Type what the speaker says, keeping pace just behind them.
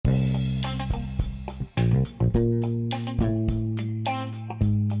Kia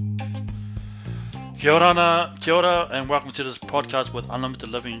ora, and welcome to this podcast with Unlimited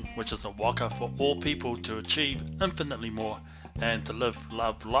Living, which is a waka for all people to achieve infinitely more and to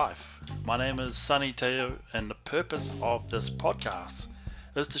love life. My name is Sunny Teo, and the purpose of this podcast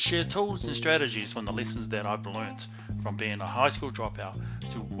is to share tools and strategies from the lessons that I've learned from being a high school dropout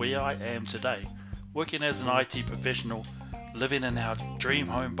to where I am today, working as an IT professional, living in our dream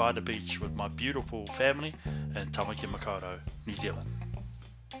home by the beach with my beautiful family in Tamaki Makaurau, New Zealand.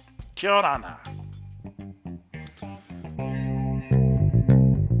 Kia ora.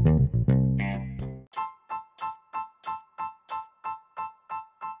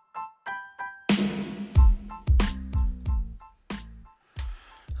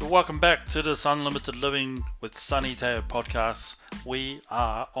 Welcome back to this Unlimited Living with Sunny Teo podcast. We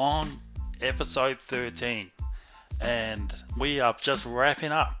are on episode 13 and we are just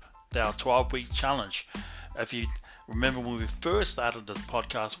wrapping up our 12-week challenge. If you remember when we first started this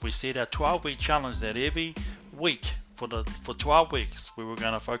podcast, we said our 12-week challenge that every week for 12 weeks we were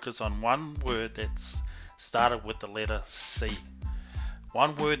going to focus on one word that's started with the letter C.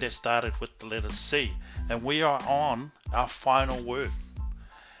 One word that started with the letter C, and we are on our final word.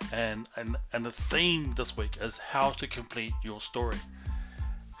 And the theme this week is how to complete your story.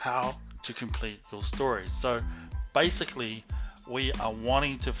 How to complete your story. So basically we are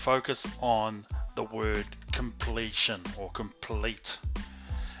wanting to focus on the word completion or complete.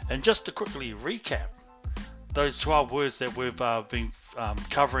 And just to quickly recap those 12 words that we've been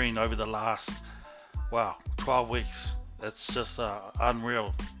covering over the last 12 weeks. It's just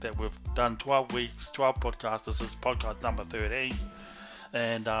unreal that we've done 12 weeks, 12 podcasts. This is podcast number 13.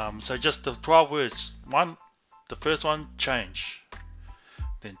 And so just the 12 words. The first one, change.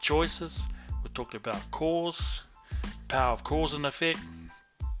 Then choices. We talked about cause, power of cause and effect.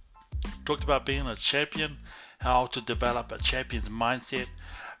 Talked about being a champion, how to develop a champion's mindset.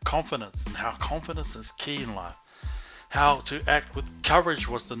 Confidence, and how confidence is key in life. How to act with courage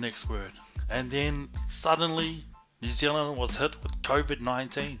was the next word. And then suddenly New Zealand was hit with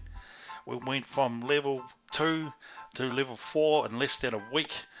COVID-19. We went from level 2 to level 4 in less than a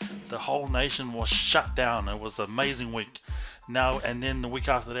week. The whole nation was shut down. It was an amazing week. And then the week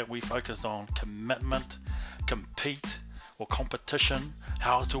after that we focused on commitment, competition,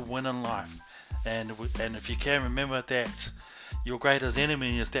 how to win in life. And if you can remember that your greatest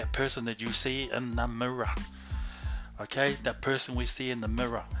enemy is that person that you see in the mirror. Okay, that person we see in the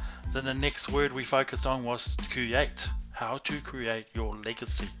mirror. Then the next word we focused on was create. How to create your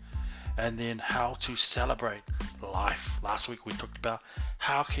legacy. And then how to celebrate life. Last week we talked about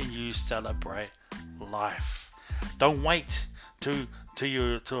how can you celebrate life. Don't wait to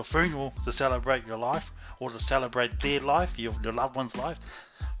a funeral to celebrate your life or to celebrate their life, your loved one's life.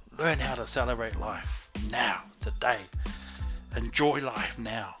 Learn how to celebrate life now, today. Enjoy life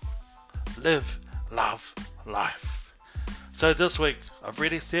now. Live, love, life. So this week, I've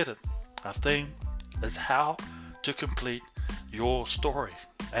already said it. Our theme is how to complete your story.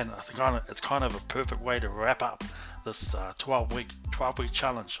 And I think it's kind of a perfect way to wrap up this 12-week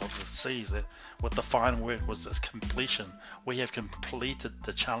challenge of the C's with the final word was this completion. We have completed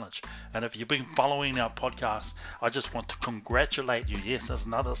the challenge. And if you've been following our podcast, I just want to congratulate you. Yes, there's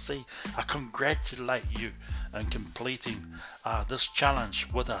another C. I congratulate you in completing this challenge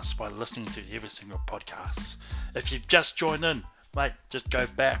with us by listening to every single podcast. If you've just joined in, mate, just go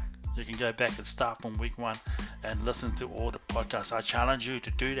back. You can go back and start from week 1 and listen to all the podcasts. I challenge you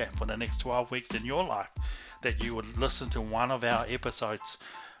to do that for the next 12 weeks in your life, that you would listen to one of our episodes,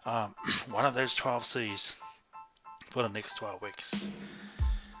 one of those 12 C's for the next 12 weeks.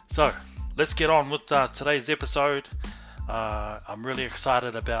 So let's get on with today's episode. I'm really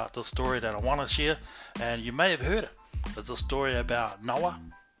excited about the story that I want to share, and you may have heard it. It's a story about Noah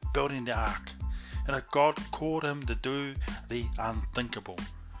building the ark, and God called him to do the unthinkable.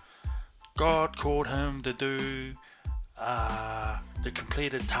 God called him to do the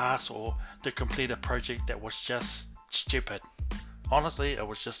completed task or to complete a project that was just stupid. Honestly, it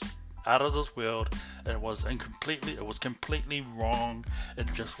was just out of this world. It was completely wrong.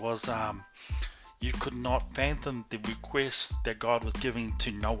 It just was you could not fathom the request that God was giving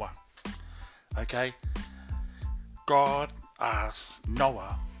to Noah. Okay? God asked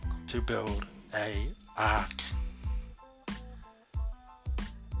Noah to build a ark.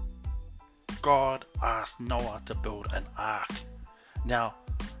 God asked Noah to build an ark. Now,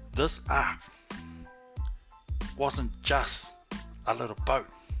 this ark wasn't just a little boat.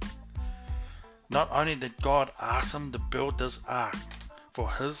 Not only did God ask him to build this ark for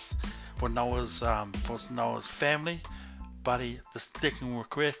Noah's family, but the second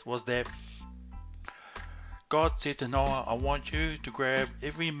request was that God said to Noah, I want you to grab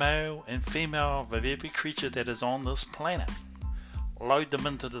every male and female of every creature that is on this planet, load them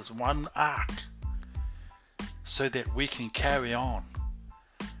into this one ark, so that we can carry on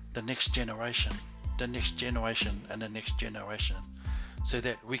the next generation, the next generation, and the next generation, so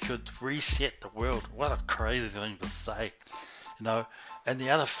that we could reset the world. What a crazy thing to say, you know. And the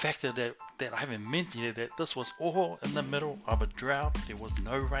other factor that I haven't mentioned here, that this was all in the middle of a drought. There was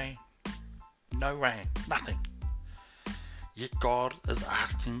no rain, nothing. Yet God is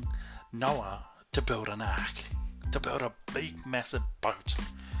asking Noah to build an ark, to build a big, massive boat.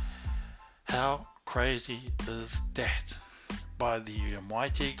 How crazy is that? By the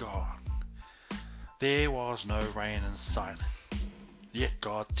Almighty God, there was no rain in sight. Yet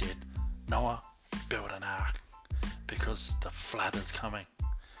God said, Noah, build an ark, because the flood is coming.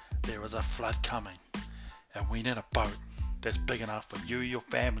 There is a flood coming, and we need a boat that's big enough for you, your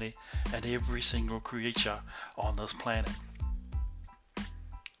family, and every single creature on this planet.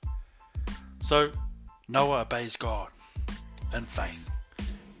 So Noah obeys God in faith,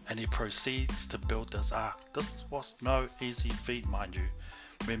 and he proceeds to build this ark. This was no easy feat, mind you.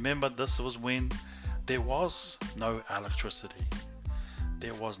 Remember, this was when there was no electricity,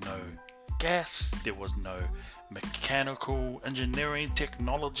 there was no gas, there was no mechanical engineering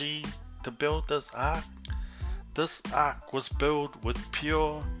technology to build this ark. This ark was built with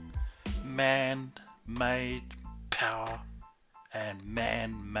pure man-made power and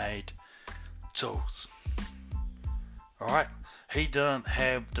man-made tools. Alright, he didn't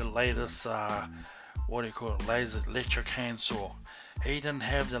have the latest electric hand saw. He didn't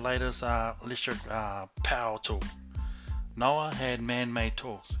have the latest electric power tool. Noah had man-made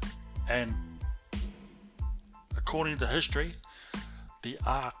tools, and according to history, the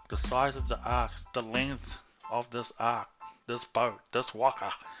ark, the size of the ark, the length of this ark, this boat, this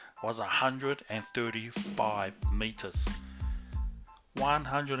waka, was 135 meters.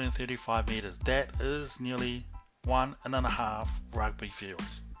 135 meters. That is nearly 1.5 rugby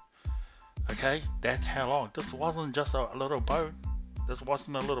fields. Okay, that's how long. This wasn't just a little boat. This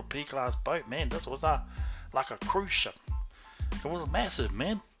wasn't a little P-class boat, man. This was like a cruise ship. It was massive,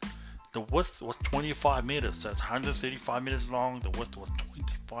 man. The width was 25 meters, so it's 135 meters long. The width was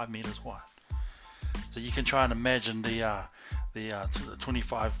 25 meters wide. So you can try and imagine the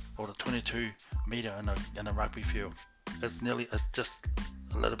 25 or the 22 meter in a rugby field. It's just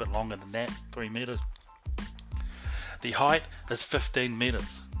a little bit longer than that, 3 meters. The height is 15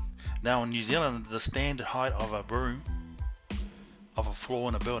 meters. Now in New Zealand, the standard height of a room, of a floor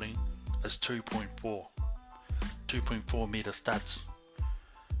in a building, is 2.4 meter studs.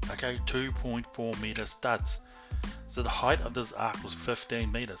 Okay, 2.4 meter studs. So the height of this ark was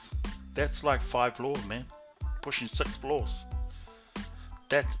 15 meters. That's like 5 floors, man. Pushing 6 floors.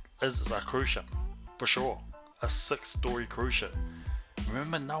 That is a cruise ship, for sure. A 6-story cruise ship.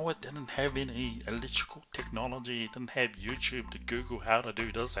 Remember, Noah didn't have any electrical technology. He didn't have YouTube to Google how to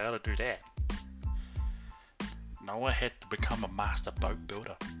do this, how to do that. Noah had to become a master boat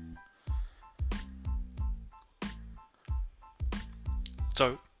builder.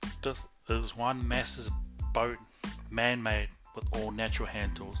 So this is one massive boat, man-made, with all natural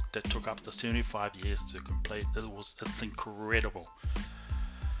hand tools, that took up to 75 years to complete. It's incredible.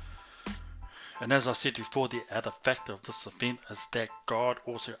 And as I said before, the other factor of this event is that God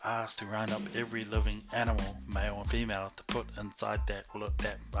also asked to round up every living animal, male and female, to put inside that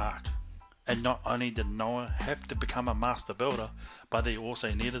ark. And not only did Noah have to become a master builder, but he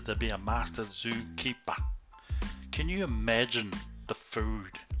also needed to be a master zookeeper. Can you imagine the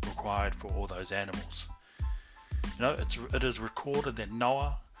food required for all those animals? You know, it is recorded that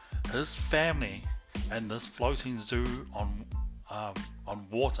Noah, his family, and this floating zoo on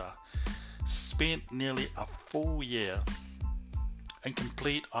water spent nearly a full year in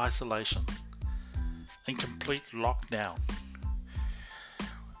complete isolation, in complete lockdown,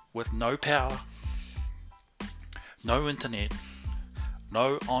 with no power, no internet,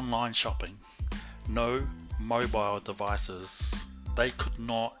 no online shopping, no mobile devices. They could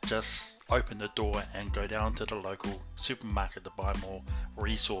not just open the door and go down to the local supermarket to buy more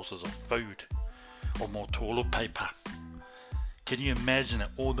resources of food or more toilet paper. Can you imagine that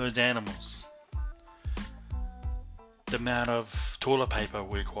all those animals, the amount of toilet paper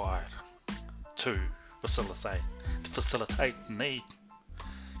required to facilitate need?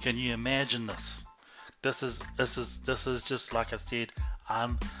 Can you imagine this? This is just, like I said,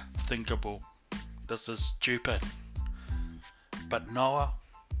 unthinkable. This is stupid. But Noah,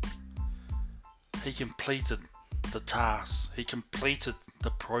 he completed the task. He completed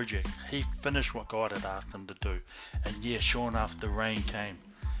the project. He finished what God had asked him to do. And yeah, sure enough, the rain came.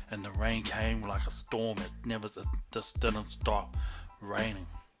 and the rain came like a storm. It just didn't stop raining,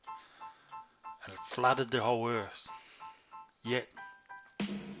 and it flooded the whole earth. Yet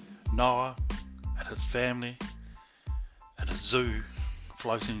Noah and his family and a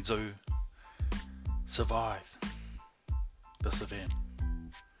floating zoo, survived this event.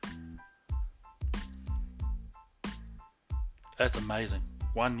 That's amazing.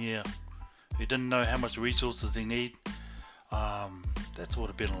 1 year. He didn't know how much resources they need. That would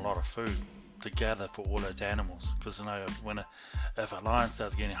have been a lot of food to gather for all those animals. Because if a lion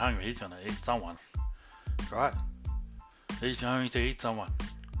starts getting hungry, he's going to eat someone, right? He's going to eat someone.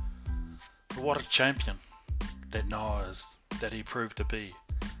 But what a champion that Noah is, that he proved to be.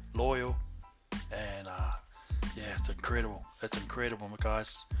 Loyal, and yeah, it's incredible. It's incredible,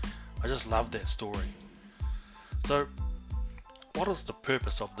 guys. I just love that story. So, what is the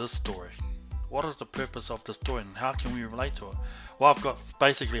purpose of this story? What is the purpose of the story, and how can we relate to it? Well, I've got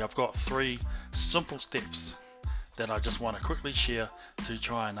 3 simple steps that I just want to quickly share to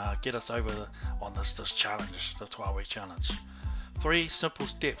try and get us over on this challenge, the 12-week challenge. 3 simple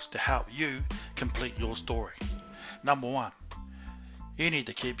steps to help you complete your story. Number 1, you need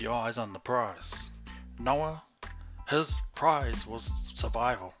to keep your eyes on the prize. Noah, his prize was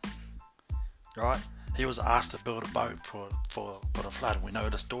survival, right? He was asked to build a boat for the flood. We know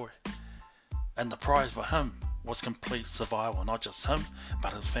the story. And the prize for him was complete survival, not just him,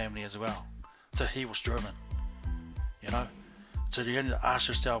 but his family as well. So he was driven, So you need to ask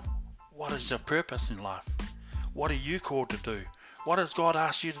yourself, what is your purpose in life? What are you called to do? What has God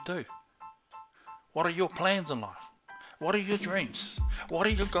asked you to do? What are your plans in life? What are your dreams? What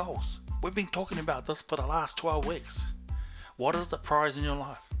are your goals? We've been talking about this for the last 12 weeks. What is the prize in your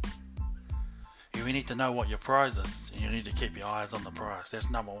life? You need to know what your prize is, and you need to keep your eyes on the prize. That's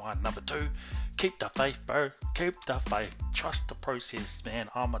number 1. Number 2, keep the faith, bro. Keep the faith. Trust the process, man.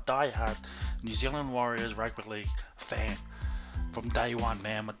 I'm a die-hard New Zealand Warriors rugby league fan from day one,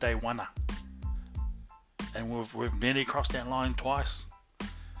 man. I'm a day oneer. And we've nearly crossed that line twice,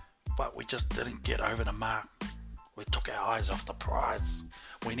 but we just didn't get over the mark. We took our eyes off the prize.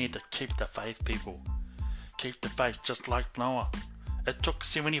 We need to keep the faith, people. Keep the faith, just like Noah. It took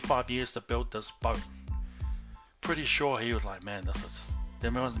 75 years to build this boat. Pretty sure he was like, man,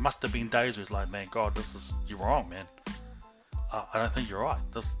 there must have been days where he's like, man, God, you're wrong, man. I don't think you're right.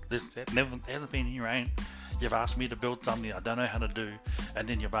 There hasn't been any rain. You've asked me to build something I don't know how to do, and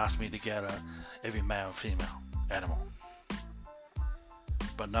then you've asked me to gather every male and female animal.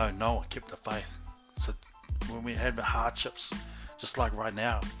 But no, Noah kept the faith. So when we have the hardships, just like right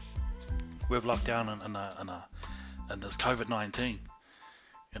now, we've locked down in this COVID-19,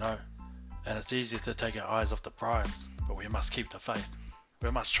 and it's easy to take our eyes off the prize, but we must keep the faith. We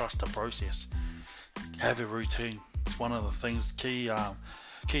must trust the process. Have a routine. It's one of the things, key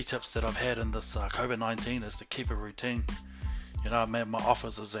tips that I've had in this COVID-19 is to keep a routine. My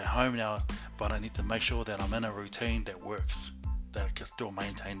office is at home now, but I need to make sure that I'm in a routine that works, that I can still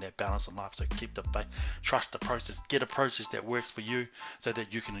maintain that balance in life. So keep the faith, trust the process, get a process that works for you, so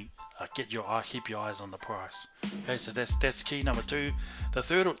that you can keep your eyes on the prize. Okay, so that's key number 2. The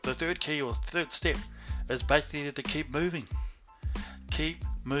third key, or third step, is basically to keep moving. Keep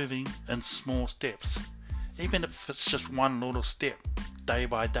moving in small steps, even if it's just one little step, day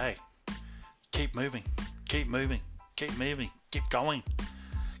by day. Keep moving, keep moving, keep moving, keep going,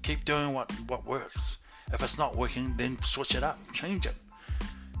 keep doing what works. If it's not working, then switch it up, change it.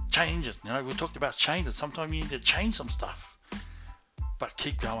 We talked about changes. Sometimes you need to change some stuff, but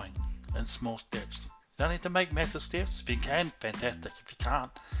keep going in small steps. You don't need to make massive steps. If you can, fantastic. If you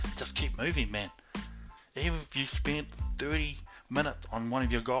can't, just keep moving, man. Even if you spent 30 minutes on one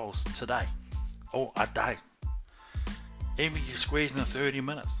of your goals today, or a day, even if you squeeze in 30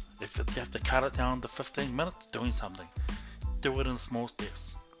 minutes, if you have to cut it down to 15 minutes doing something, do it in small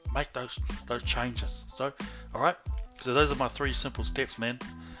steps. Make those changes. So, alright, so those are my 3 simple steps, man,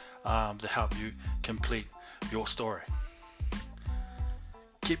 to help you complete your story.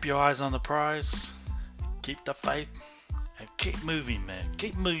 Keep your eyes on the prize, keep the faith, and keep moving, man.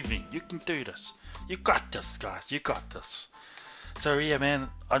 Keep moving. You can do this. You got this, guys. You got this. So yeah, man,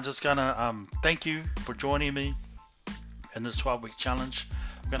 I'm just gonna thank you for joining me in this 12-week challenge.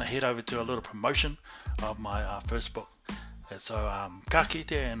 I'm gonna head over to a little promotion of my first book. So ka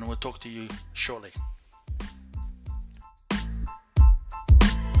kite, and we'll talk to you shortly.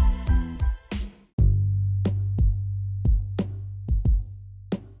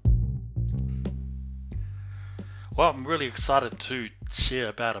 Well, I'm really excited to share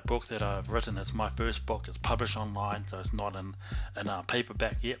about a book that I've written. It's my first book. It's published online, so it's not in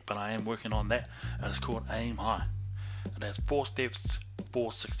paperback yet, but I am working on that, and it's called Aim High. It has 4 steps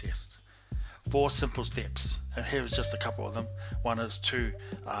for success. 4 simple steps, and here's just a couple of them. One is to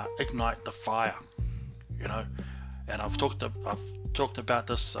ignite the fire, you know, and I've talked about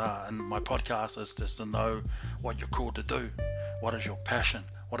this in my podcast, is just to know what you're called to do. What is your passion?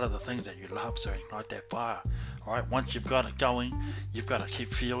 What are the things that you love? So ignite that fire. All right, once you've got it going, you've got to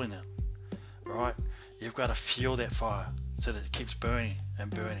keep fueling it. All right, you've got to fuel that fire so that it keeps burning and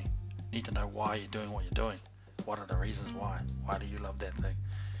burning. You need to know why you're doing what you're doing. What are the reasons why? Why do you love that thing?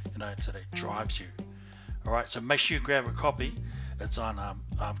 You know, so that it drives you. All right, so make sure you grab a copy. It's on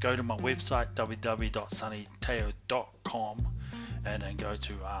go to my website www.sunnyteo.com and then go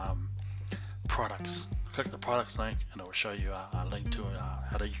to products. Click the products link and it will show you a link to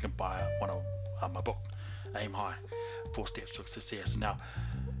how you can buy one of my book, Aim High, 4 Steps to Success. Now,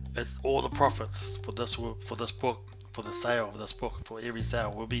 it's all the profits for this book, for the sale of this book, for every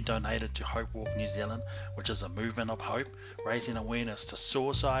sale will be donated to Hope Walk New Zealand, which is a movement of hope, raising awareness to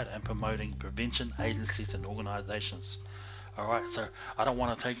suicide and promoting prevention agencies and organizations. Alright, so I don't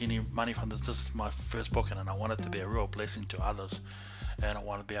want to take any money from this. This is my first book, and I want it to be a real blessing to others, and I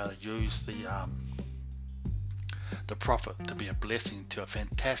want to be able to use the profit to be a blessing to a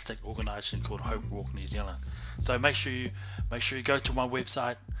fantastic organization called Hope Walk New Zealand. So make sure you go to my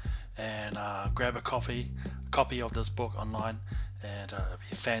website and grab a copy of this book online, and it'll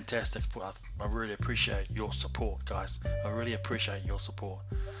be fantastic. I really appreciate your support, guys. I really appreciate your support.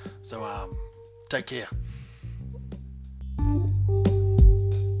 So take care.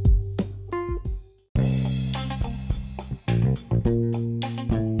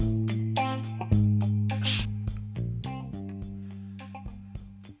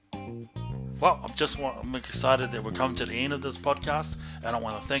 Well, I'm excited that we're coming to the end of this podcast, and I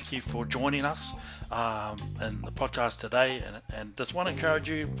want to thank you for joining us in the podcast today, and just want to encourage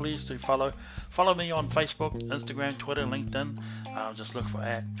you, please, to follow me on Facebook, Instagram, Twitter, LinkedIn. Just look for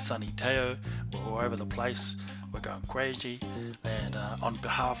 @SunnyTeo. We're all over the place. We're going crazy, and on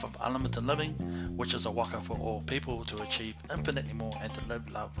behalf of Unlimited Living, which is a waka for all people to achieve infinitely more and to live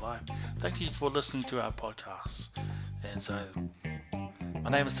love life. Thank you for listening to our podcast. And so,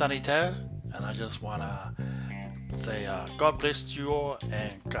 my name is Sunny Teo, and I just want to say God bless you all,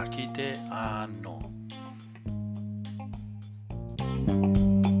 and ka kite anō.